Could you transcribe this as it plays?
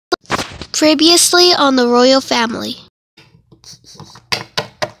Previously on the Royal Family.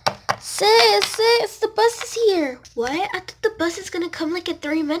 Sis, the bus is here. What? I thought the bus is gonna come like in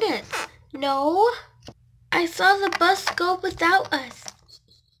 3 minutes. No, I saw the bus go without us.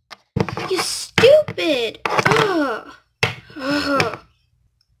 You stupid. Ugh. Ugh.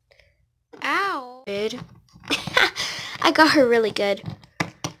 Ow. I got her really good.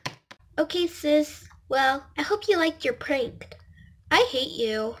 Okay, sis. Well, I hope you liked your prank. I hate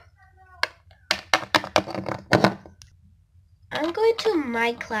you. I'm going to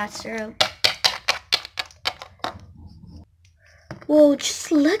my classroom. Whoa,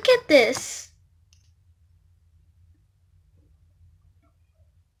 just look at this.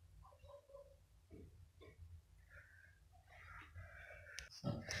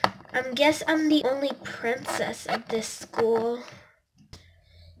 I guess I'm the only princess at this school.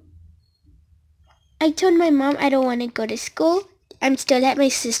 I told my mom I don't want to go to school. I'm still at my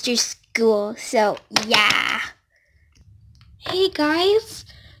sister's school, so yeah. Hey guys,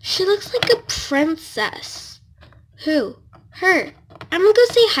 she looks like a princess. Who? Her. I'm gonna go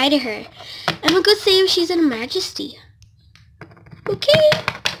say hi to her. I'm gonna go see if she's in Majesty. Okay.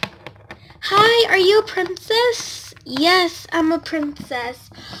 Hi, are you a princess? Yes, I'm a princess.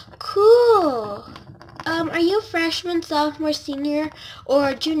 Cool. Are you a freshman, sophomore, senior,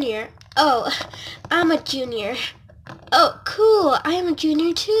 or junior? Oh, I'm a junior. Oh, cool. I am a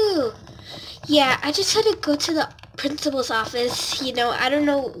junior too. Yeah, I just had to go to the principal's office. You know, I don't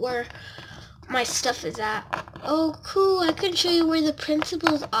know where my stuff is at. Oh, cool. I can show you where the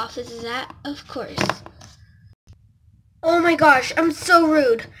principal's office is at. Of course. Oh my gosh, I'm so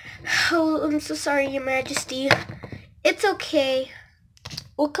rude. Oh, I'm so sorry, Your Majesty. It's okay.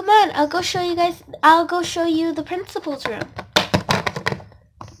 Well, come on. I'll go show you guys. I'll go show you the principal's room.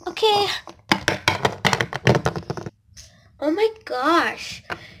 Okay. Oh my gosh.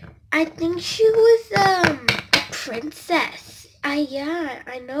 I think she was a princess. Yeah,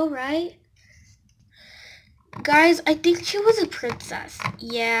 I know, right? Guys, I think she was a princess.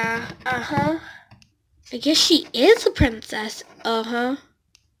 Yeah, I guess she is a princess. Oh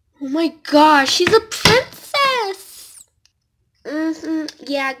my gosh, she's a princess.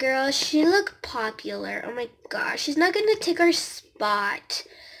 Yeah, girl, she looked popular. Oh my gosh, she's not gonna take our spot.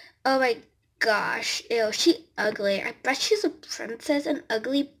 Oh my gosh, ew, she ugly. I bet she's a princess, an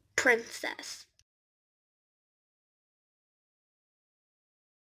ugly princess.